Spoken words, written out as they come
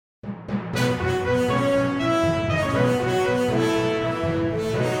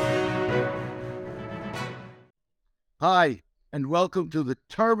Hi, and welcome to the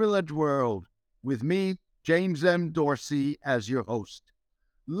turbulent world with me, James M. Dorsey, as your host.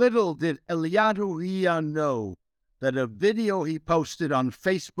 Little did Eliyahu know that a video he posted on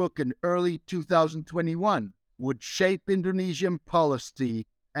Facebook in early 2021 would shape Indonesian policy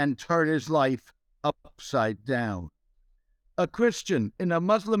and turn his life upside down. A Christian in a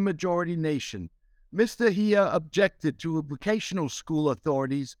Muslim majority nation, Mr. Hia objected to vocational school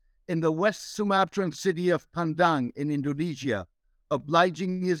authorities in the West Sumatran city of Padang in Indonesia,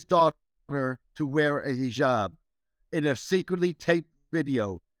 obliging his daughter to wear a hijab. In a secretly taped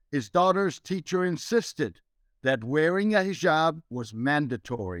video, his daughter's teacher insisted that wearing a hijab was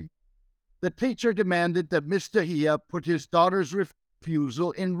mandatory. The teacher demanded that Mr. Hia put his daughter's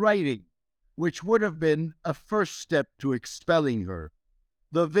refusal in writing, which would have been a first step to expelling her.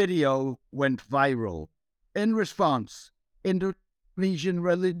 The video went viral. In response, Indonesian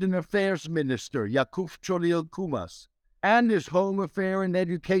Religion Affairs Minister Yakuf Cholil Kumas and his Home Affairs and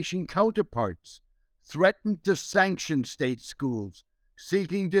Education counterparts threatened to sanction state schools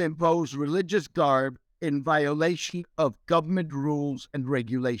seeking to impose religious garb in violation of government rules and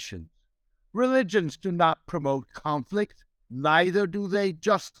regulations. Religions do not promote conflict, neither do they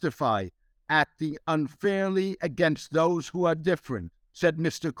justify acting unfairly against those who are different, said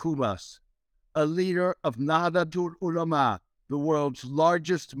Mr. Kumas, a leader of Nahdlatul Ulama, the world's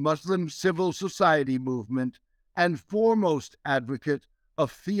largest Muslim civil society movement and foremost advocate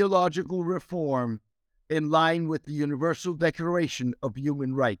of theological reform in line with the Universal Declaration of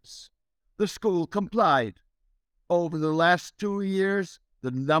Human Rights. The school complied. Over the last 2 years,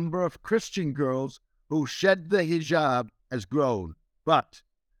 the number of Christian girls who shed the hijab has grown, but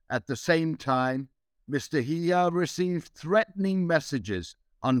at the same time, Mr. Hia received threatening messages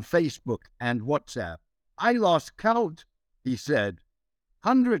on Facebook and WhatsApp. I lost count, he said.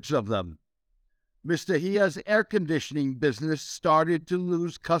 Hundreds of them. Mr. Hia's air conditioning business started to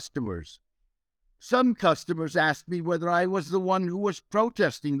lose customers. Some customers asked me whether I was the one who was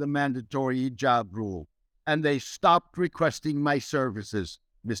protesting the mandatory hijab rule, and they stopped requesting my services,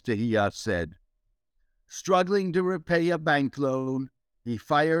 Mr. Hia said. Struggling to repay a bank loan, he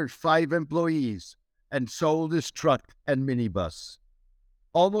fired 5 employees and sold his truck and minibus.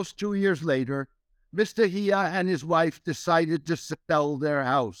 Almost 2 years later, Mr. Hia and his wife decided to sell their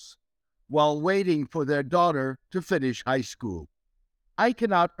house while waiting for their daughter to finish high school. I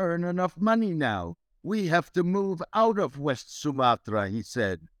cannot earn enough money now. We have to move out of West Sumatra, he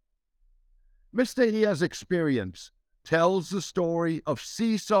said. Mr. Hia's experience tells the story of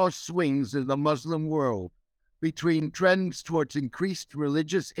seesaw swings in the Muslim world between trends towards increased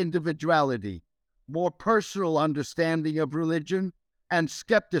religious individuality, more personal understanding of religion, and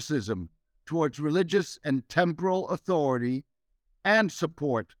skepticism towards religious and temporal authority, and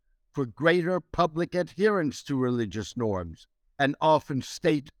support for greater public adherence to religious norms, and often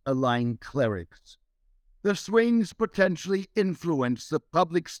state-aligned clerics. The swings potentially influence the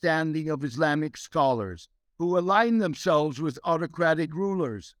public standing of Islamic scholars who align themselves with autocratic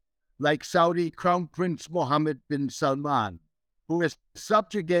rulers, like Saudi Crown Prince Mohammed bin Salman, who has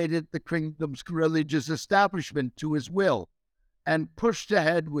subjugated the kingdom's religious establishment to his will and pushed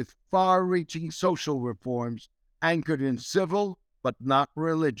ahead with far-reaching social reforms anchored in civil but not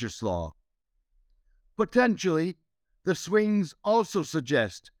religious law. Potentially, the swings also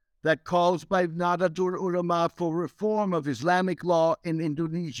suggest that calls by Nahdlatul Ulama for reform of Islamic law in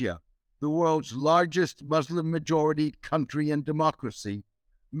Indonesia, the world's largest Muslim-majority country and democracy,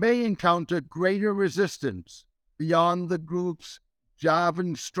 may encounter greater resistance beyond the group's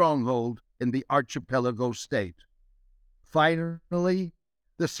Javan stronghold in the archipelago state. Finally,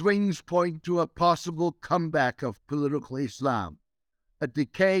 the swings point to a possible comeback of political Islam, a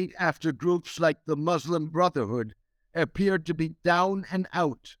decade after groups like the Muslim Brotherhood appeared to be down and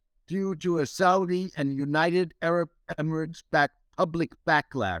out due to a Saudi and United Arab Emirates-backed public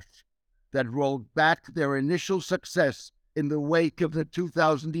backlash that rolled back their initial success in the wake of the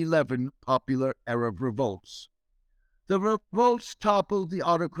 2011 popular Arab revolts. The revolts toppled the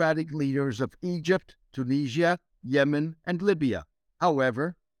autocratic leaders of Egypt, Tunisia, Yemen, and Libya.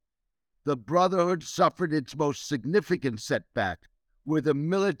 However, the Brotherhood suffered its most significant setback with a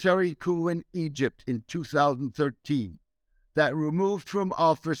military coup in Egypt in 2013 that removed from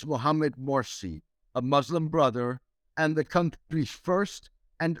office Mohammed Morsi, a Muslim brother, and the country's first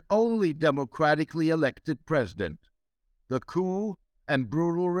and only democratically elected president. The coup and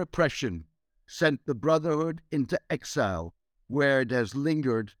brutal repression sent the Brotherhood into exile, where it has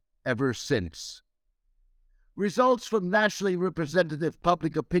lingered ever since. Results from nationally representative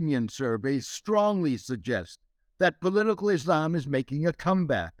public opinion surveys strongly suggest that political Islam is making a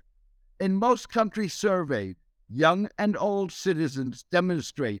comeback. In most countries surveyed, young and old citizens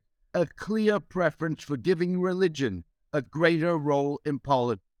demonstrate a clear preference for giving religion a greater role in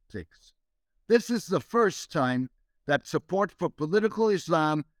politics. This is the first time that support for political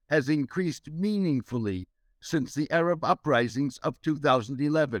Islam has increased meaningfully since the Arab uprisings of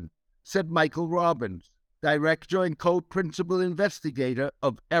 2011, said Michael Robbins, director and co-principal investigator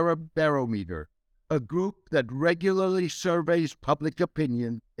of Arab Barometer, a group that regularly surveys public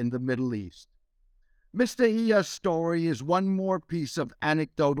opinion in the Middle East. Mr. Hia's story is one more piece of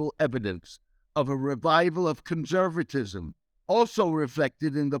anecdotal evidence of a revival of conservatism, also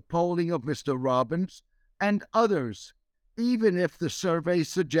reflected in the polling of Mr. Robbins and others, even if the surveys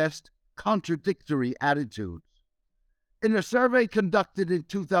suggest contradictory attitudes. In a survey conducted in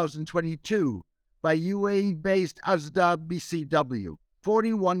 2022 by UAE-based Asda BCW,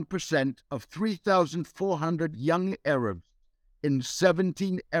 41% of 3,400 young Arabs in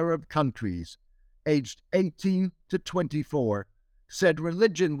 17 Arab countries, aged 18 to 24, said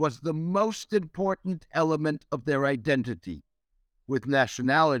religion was the most important element of their identity, with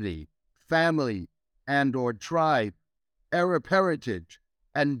nationality, family, and/or tribe, Arab heritage,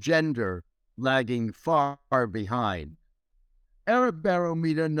 and gender lagging far behind. Arab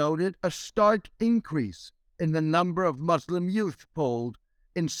Barometer noted a stark increase in the number of Muslim youth polled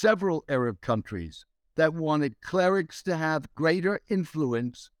in several Arab countries that wanted clerics to have greater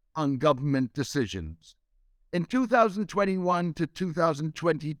influence on government decisions. In 2021 to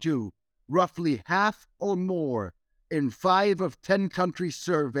 2022, roughly half or more in 5 of 10 countries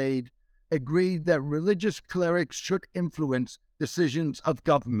surveyed agreed that religious clerics should influence decisions of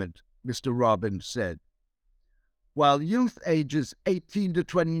government, Mr. Robbins said. While youth ages 18 to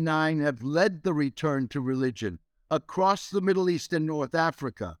 29 have led the return to religion across the Middle East and North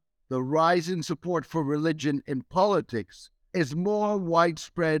Africa, the rise in support for religion in politics is more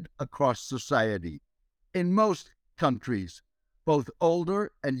widespread across society. In most countries, both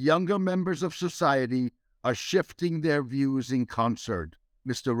older and younger members of society are shifting their views in concert,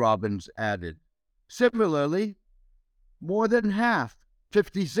 Mr. Robbins added. Similarly, more than half,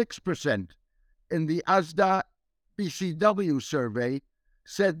 56%, in the Asda BCW survey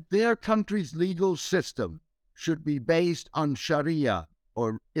said their country's legal system should be based on Sharia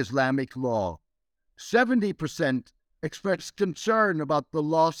or Islamic law. 70% expressed concern about the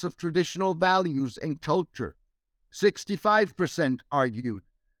loss of traditional values and culture. 65% argued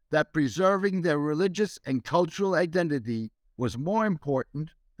that preserving their religious and cultural identity was more important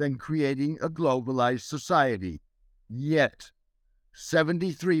than creating a globalized society. Yet,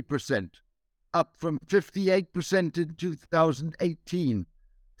 73%, up from 58% in 2018,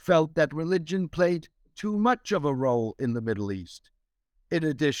 felt that religion played too much of a role in the Middle East. In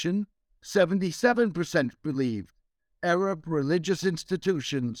addition, 77% believed Arab religious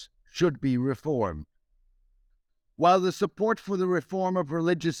institutions should be reformed. While the support for the reform of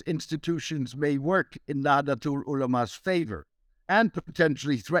religious institutions may work in Nahdlatul Ulama's favor and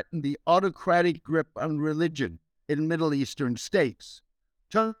potentially threaten the autocratic grip on religion in Middle Eastern states,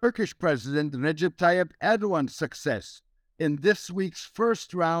 Turkish President Recep Tayyip Erdogan's success in this week's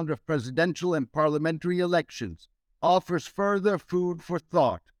first round of presidential and parliamentary elections offers further food for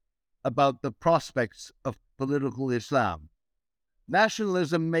thought about the prospects of political Islam.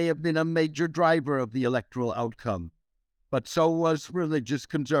 Nationalism may have been a major driver of the electoral outcome, but so was religious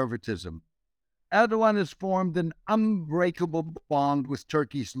conservatism. Erdogan has formed an unbreakable bond with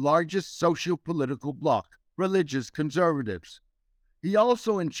Turkey's largest socio-political bloc, religious conservatives. He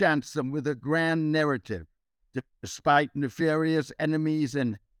also enchants them with a grand narrative. Despite nefarious enemies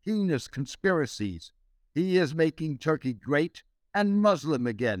and heinous conspiracies, he is making Turkey great and Muslim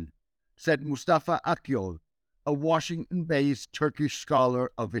again, said Mustafa Akyol, a Washington-based Turkish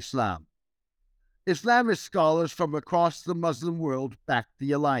scholar of Islam. Islamist scholars from across the Muslim world backed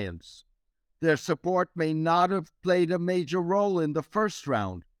the alliance. Their support may not have played a major role in the first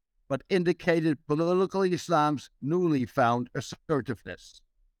round, but indicated political Islam's newly found assertiveness.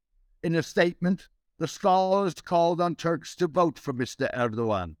 In a statement, the scholars called on Turks to vote for Mr.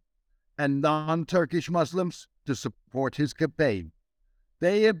 Erdogan and non-Turkish Muslims to support his campaign.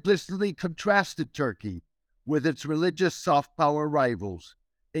 They implicitly contrasted Turkey with its religious soft power rivals,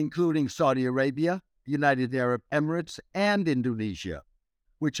 including Saudi Arabia, United Arab Emirates, and Indonesia,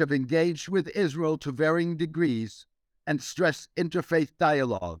 which have engaged with Israel to varying degrees and stress interfaith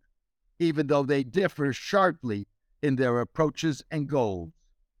dialogue, even though they differ sharply in their approaches and goals.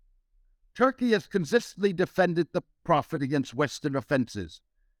 Turkey has consistently defended the Prophet against Western offenses,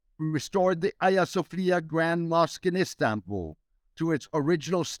 restored the Hagia Sophia Grand Mosque in Istanbul to its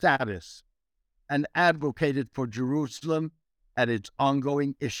original status, and advocated for Jerusalem and its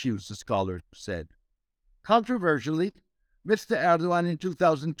ongoing issues, the scholars said. Controversially, Mr. Erdogan in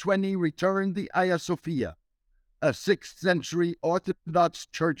 2020 returned the Hagia Sophia, a 6th century Orthodox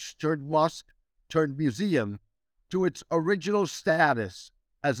church turned mosque turned museum, to its original status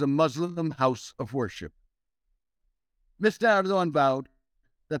as a Muslim house of worship. Mr. Erdogan vowed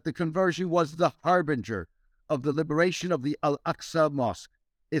that the conversion was the harbinger of the liberation of the Al-Aqsa Mosque,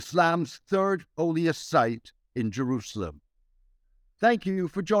 Islam's third holiest site in Jerusalem. Thank you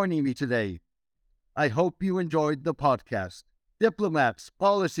for joining me today. I hope you enjoyed the podcast. Diplomats,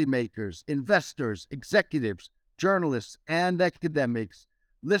 policymakers, investors, executives, journalists, and academics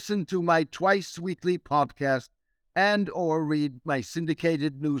listen to my twice-weekly podcast and or read my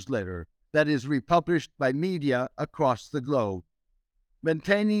syndicated newsletter that is republished by media across the globe.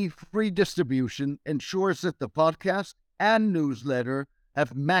 Maintaining free distribution ensures that the podcast and newsletter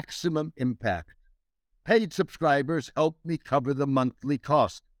have maximum impact. Paid subscribers help me cover the monthly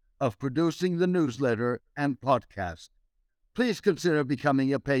cost of producing the newsletter and podcast. Please consider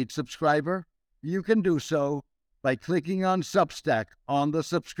becoming a paid subscriber. You can do so by clicking on Substack on the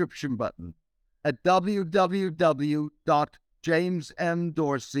subscription button at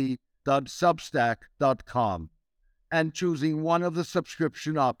www.jamesmdorsey.substack.com and choosing one of the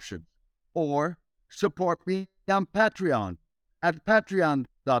subscription options, or support me on Patreon at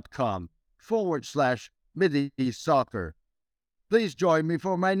patreon.com/Midi Soccer. Please join me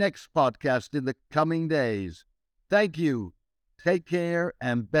for my next podcast in the coming days. Thank you. Take care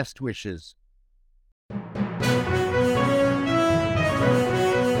and best wishes.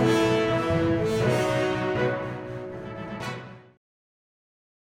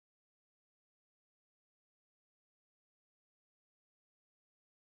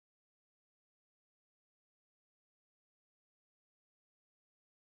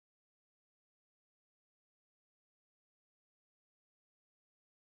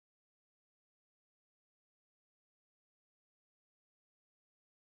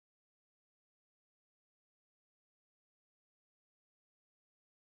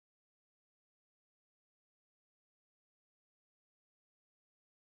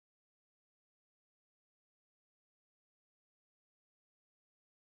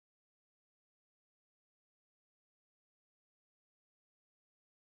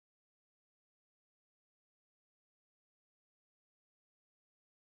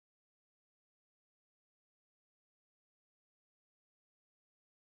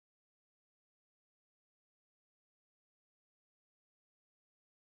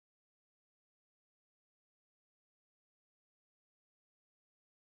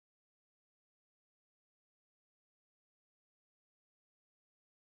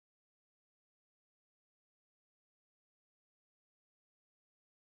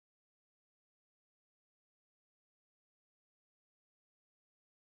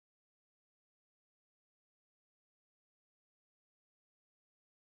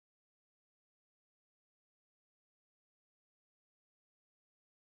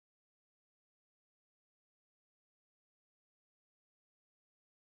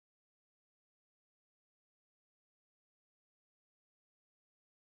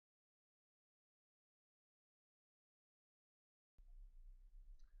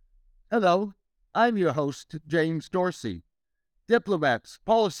 Hello, I'm your host, James Dorsey. Diplomats,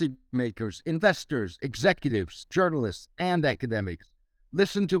 policymakers, investors, executives, journalists, and academics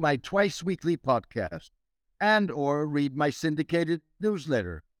listen to my twice-weekly podcast and or read my syndicated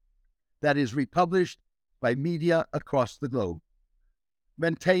newsletter that is republished by media across the globe.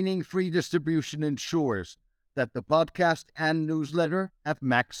 Maintaining free distribution ensures that the podcast and newsletter have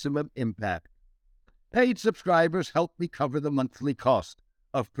maximum impact. Paid subscribers help me cover the monthly cost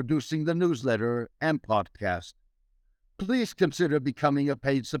of producing the newsletter and podcast. Please consider becoming a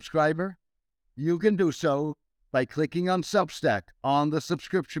paid subscriber. You can do so by clicking on Substack on the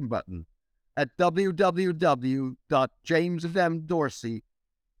subscription button at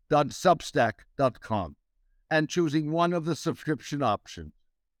www.jamesmdorsey.substack.com and choosing one of the subscription options.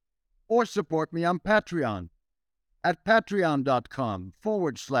 Or support me on Patreon at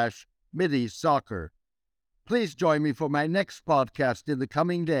patreon.com/Midi Soccer. Please join me for my next podcast in the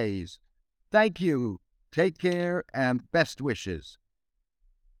coming days. Thank you. Take care and best wishes.